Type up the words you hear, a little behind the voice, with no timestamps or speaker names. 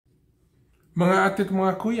Mga ate at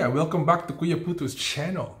mga kuya, welcome back to Kuya Puto's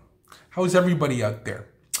channel. How's everybody out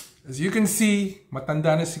there? As you can see,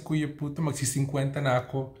 matanda na si Kuya Puto, magsi-50 na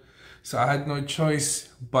ako. So I had no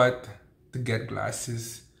choice but to get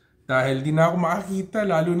glasses. Dahil di na ako makakita,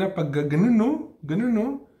 lalo na pag ganun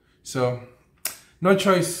no? So, no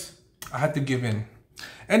choice. I had to give in.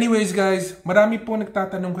 Anyways guys, marami po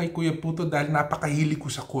nagtatanong kay Kuya Puto dahil napakahili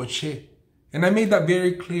ko sa kotse. And I made that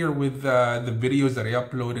very clear with the videos that I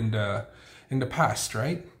upload in the past,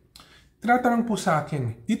 right? Tinatanong po sa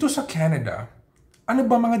akin, dito sa Canada, ano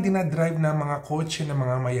ba mga dinadrive na mga kotse ng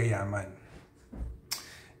mga mayayaman?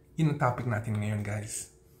 Yun ang topic natin ngayon,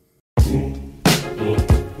 guys.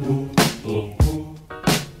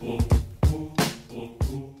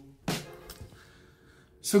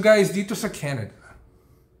 So guys, dito sa Canada,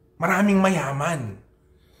 maraming mayaman.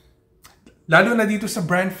 Lalo na dito sa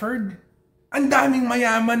Brantford, ang daming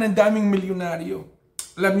mayaman, ang daming milyonaryo.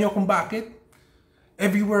 Alam niyo kung bakit?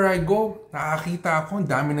 Everywhere I go, nakakita ako, ang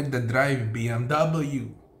dami nagdadrive. BMW,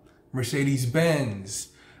 Mercedes-Benz,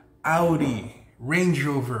 Audi, Range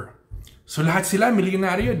Rover. So lahat sila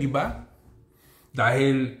milyonaryo, di ba?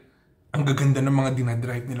 Dahil ang gaganda ng mga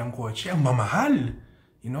dinadrive nilang kotse, ang mamahal.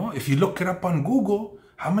 You know, if you look it up on Google,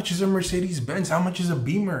 how much is a Mercedes-Benz? How much is a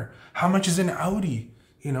Beamer? How much is an Audi?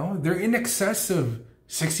 You know, they're in excess of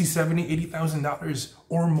 $60,000, $70,000, $80,000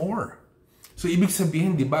 or more. So ibig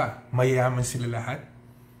sabihin, di ba, mayayaman sila lahat?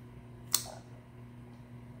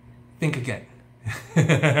 Think again.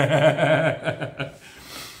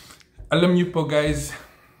 Alam niyo po guys,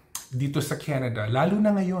 dito sa Canada, lalo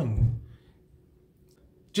na ngayon,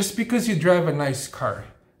 just because you drive a nice car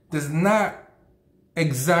does not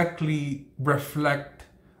exactly reflect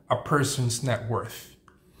a person's net worth.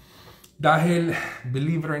 Dahil,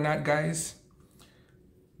 believe it or not guys,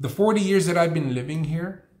 the 40 years that I've been living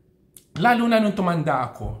here, lalo na nung tumanda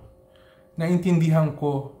ako, naintindihan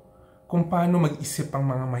ko kung paano mag-isip ang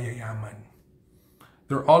mga mayayaman.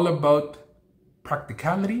 They're all about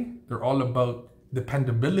practicality, they're all about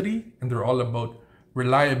dependability, and they're all about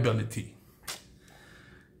reliability.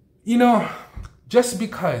 You know, just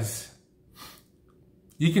because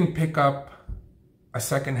you can pick up a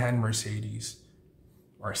second-hand Mercedes,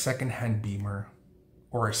 or a second-hand Beamer,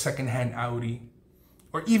 or a second-hand Audi,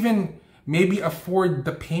 or even maybe afford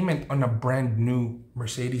the payment on a brand new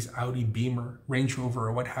Mercedes, Audi, Beamer, Range Rover,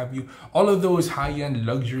 or what have you, all of those high-end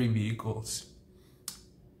luxury vehicles,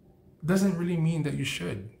 doesn't really mean that you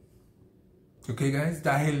should. Okay guys?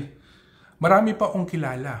 Dahil marami pa akong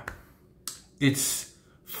kilala. It's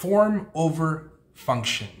form over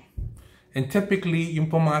function. And typically,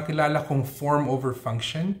 yung po mga kilala kong form over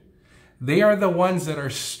function, they are the ones that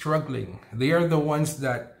are struggling. They are the ones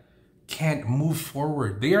that can't move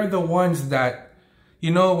forward. They are the ones that,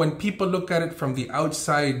 you know, when people look at it from the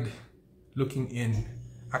outside looking in,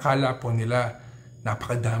 akala po nila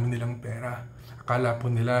napakadami nilang pera. Akala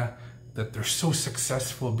po nila that they're so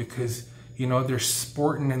successful because, you know, they're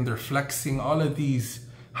sporting and they're flexing all of these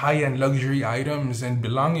high-end luxury items and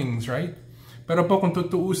belongings, right? Pero po kung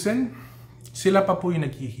tutuusin, sila pa po yung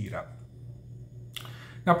naghihirap.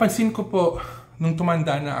 Napansin ko po nung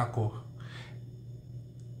tumanda na ako,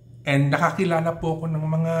 and nakakilala po ako ng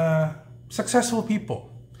mga successful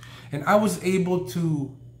people. And I was able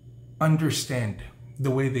to understand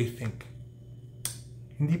the way they think.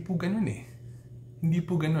 Hindi po ganun eh. Hindi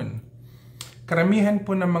po ganun. Karamihan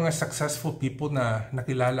po ng mga successful people na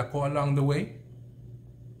nakilala ko along the way,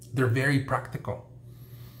 they're very practical.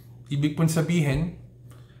 Ibig pong sabihin,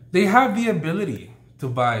 they have the ability to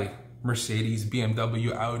buy Mercedes,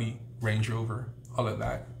 BMW, Audi, Range Rover, all of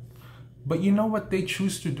that. But you know what they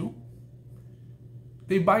choose to do?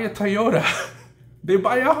 They buy a Toyota. They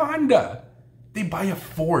buy a Honda. They buy a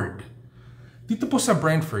Ford. Dito po sa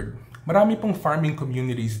Brantford, marami pong farming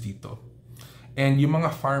communities dito. And yung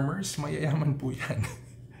mga farmers, mayayaman po yan.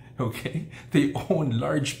 Okay? They own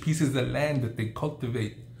large pieces of land that they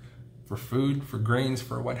cultivate for food, for grains,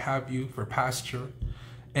 for what have you, for pasture.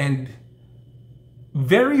 And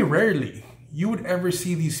very rarely, you would ever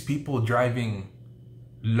see these people driving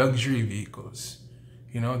luxury vehicles.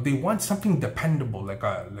 You know, they want something dependable, like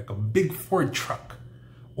a big Ford truck,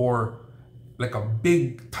 or like a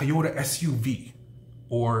big Toyota SUV,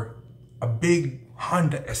 or a big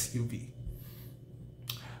Honda SUV.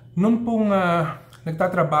 Nung pong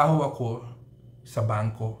nagtatrabaho ako sa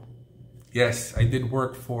bangko, yes, I did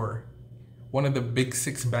work for one of the big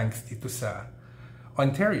 6 banks dito sa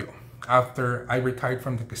Ontario after I retired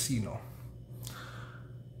from the casino.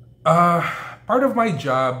 Part of my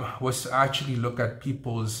job was to actually look at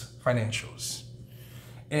people's financials.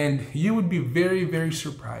 And you would be very, very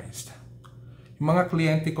surprised. mga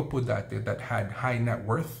kliyente ko po dati that had high net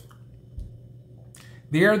worth,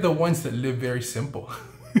 they are the ones that live very simple.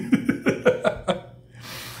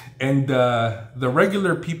 And the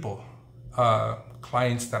regular people,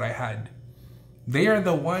 clients that I had, they are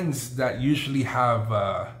the ones that usually have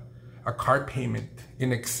a car payment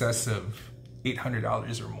in excess of $800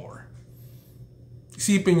 or more.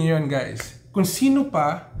 Isipin niyo yun, guys. Kung sino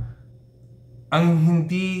pa ang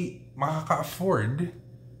hindi makaka-afford,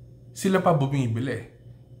 sila pa bumibili.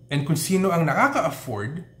 And kung sino ang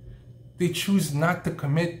nakaka-afford, they choose not to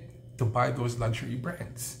commit to buy those luxury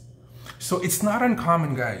brands. So it's not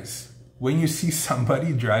uncommon, guys, when you see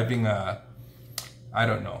somebody driving a, I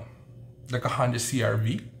don't know, like a Honda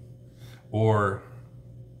CR-V or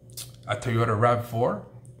a Toyota RAV4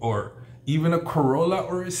 or even a Corolla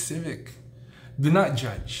or a Civic. Do not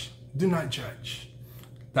judge. Do not judge.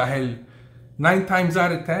 Dahil 9 times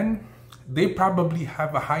out of 10, they probably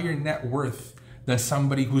have a higher net worth than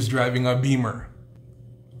somebody who's driving a Beamer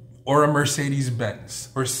or a Mercedes-Benz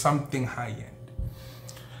or something high-end.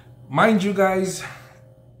 Mind you, guys,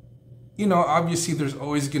 you know, obviously there's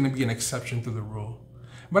always going to be an exception to the rule.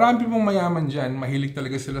 Marami pong mayaman dyan, mahilig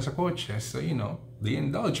talaga sila sa kotse. So, you know, they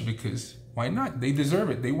indulge because why not? They deserve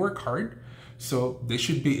it. They work hard. So, they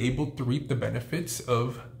should be able to reap the benefits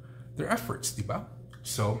of their efforts, diba?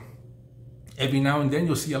 So, every now and then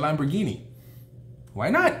you'll see a Lamborghini.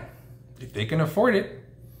 Why not? If they can afford it,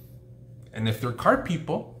 and if they're car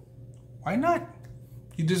people, why not?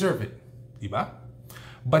 You deserve it, diba?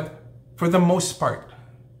 But for the most part,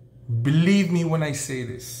 believe me when I say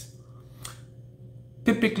this,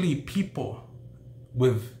 typically people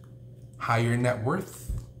with higher net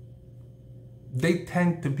worth, they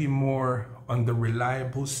tend to be more on the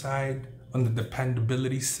reliable side, on the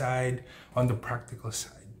dependability side, on the practical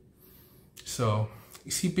side. So,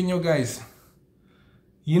 isipin nyo, guys,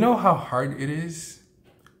 you know how hard it is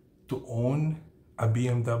to own a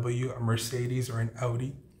BMW, a Mercedes, or an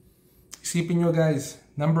Audi? Isipin nyo, guys,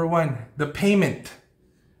 number 1, the payment,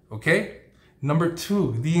 okay? Number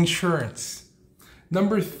 2, the insurance.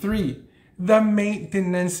 Number 3, the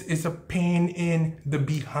maintenance is a pain in the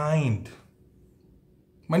behind.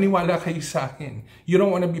 Maniwala kayo sa akin. You don't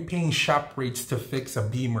want to be paying shop rates to fix a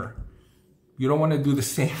Beamer. You don't want to do the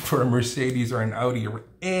same for a Mercedes or an Audi or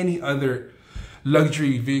any other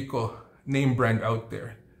luxury vehicle name brand out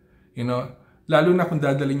there. You know, lalo na kung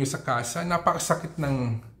dadalhin nyo sa kasa, napakasakit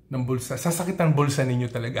ng bulsa. Sasakit ang bulsa ninyo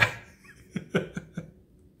talaga.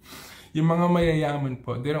 Yung mga mayayaman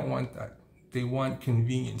po, they don't want that. They want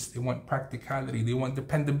convenience, they want practicality, they want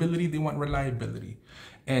dependability, they want reliability.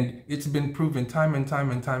 And it's been proven time and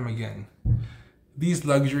time and time again. These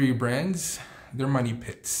luxury brands, they're money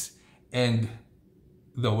pits. And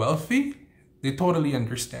the wealthy, they totally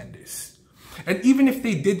understand this. And even if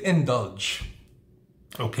they did indulge,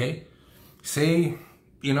 okay, say,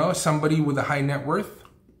 you know, somebody with a high net worth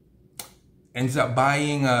ends up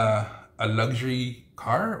buying a luxury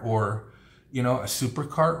car or, you know, a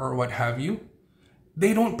supercar or what have you,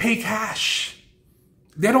 they don't pay cash.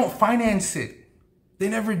 They don't finance it. They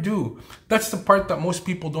never do. That's the part that most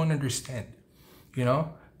people don't understand. You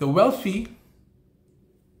know, the wealthy,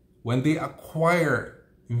 when they acquire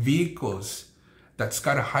vehicles that's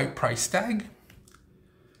got a high price tag,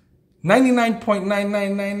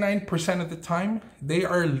 99.9999% of the time, they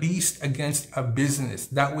are leased against a business.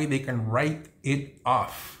 That way they can write it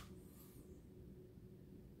off.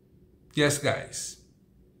 Yes, guys,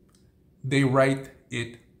 they write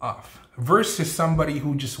it off. Versus somebody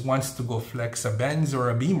who just wants to go flex a Benz or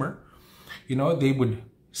a Beamer, you know, they would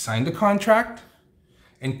sign the contract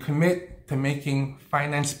and commit to making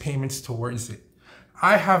finance payments towards it.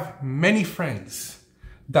 I have many friends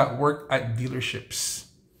that work at dealerships,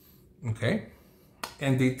 okay?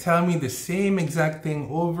 And they tell me the same exact thing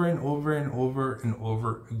over and over and over and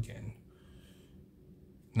over again.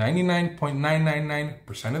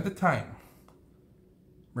 99.999% of the time,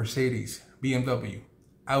 Mercedes, BMW,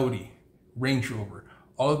 Audi, Range Rover,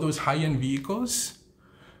 all of those high-end vehicles,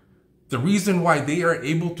 the reason why they are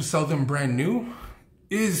able to sell them brand new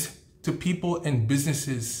is to people and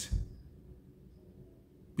businesses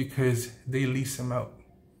because they lease them out.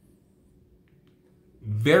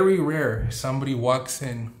 Very rare somebody walks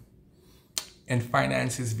in and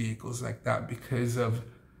finances vehicles like that because of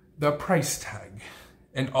the price tag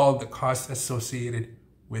and all the costs associated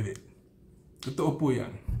with it. Totoo po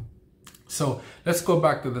yan. So let's go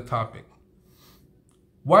back to the topic.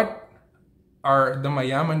 What are the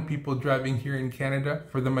mayaman people driving here in Canada?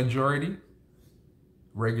 For the majority,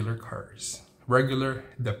 regular cars. Regular,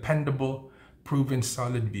 dependable, proven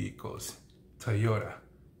solid vehicles. Toyota,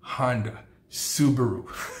 Honda, Subaru.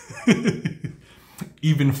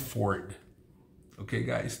 Even Ford. Okay,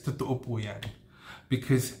 guys, totoo po yan.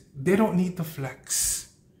 Because they don't need to flex.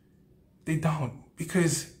 They don't.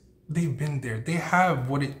 Because they've been there. They have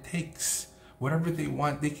what it takes. Whatever they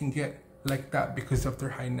want, they can get like that because of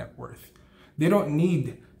their high net worth. They don't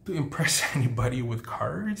need to impress anybody with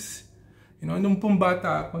cars. You know, nung pong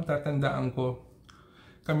bata ako, tatandaan ko,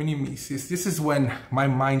 kami ni Mrs. This is when my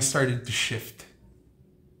mind started to shift.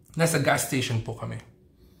 Nasa gas station po kami.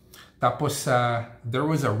 Tapos, there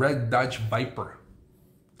was a red Dodge Viper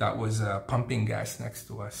that was pumping gas next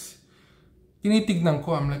to us. Tinitignan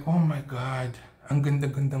ko, I'm like, oh my God, ang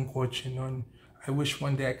ganda-gandang kotse nun. I wish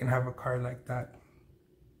one day I can have a car like that.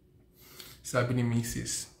 Sabi ni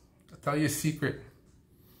Mrs. I'll tell you a secret.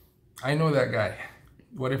 I know that guy.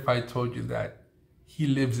 What if I told you that he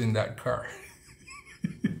lives in that car?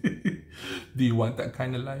 Do you want that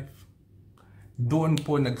kind of life? Doon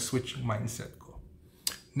po nag-switch yung mindset ko.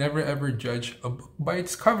 Never ever judge a book by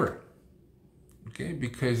its cover. Okay?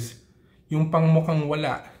 Because yung pang mukhang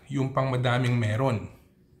wala, yung pang madaming meron.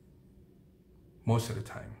 Most of the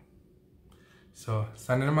time. So,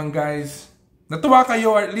 sana naman guys, natuwa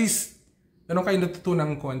kayo or at least meron kayo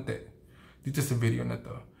natutunan konti dito sa video na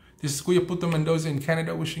to. This is Kuya Puto Mendoza in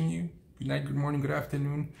Canada wishing you good night, good morning, good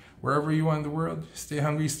afternoon. Wherever you are in the world, stay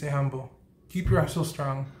hungry, stay humble. Keep your hustle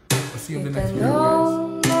strong. I'll see you in the next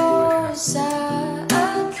video, guys.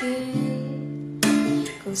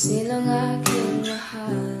 Kung sinong aking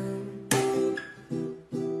mahal.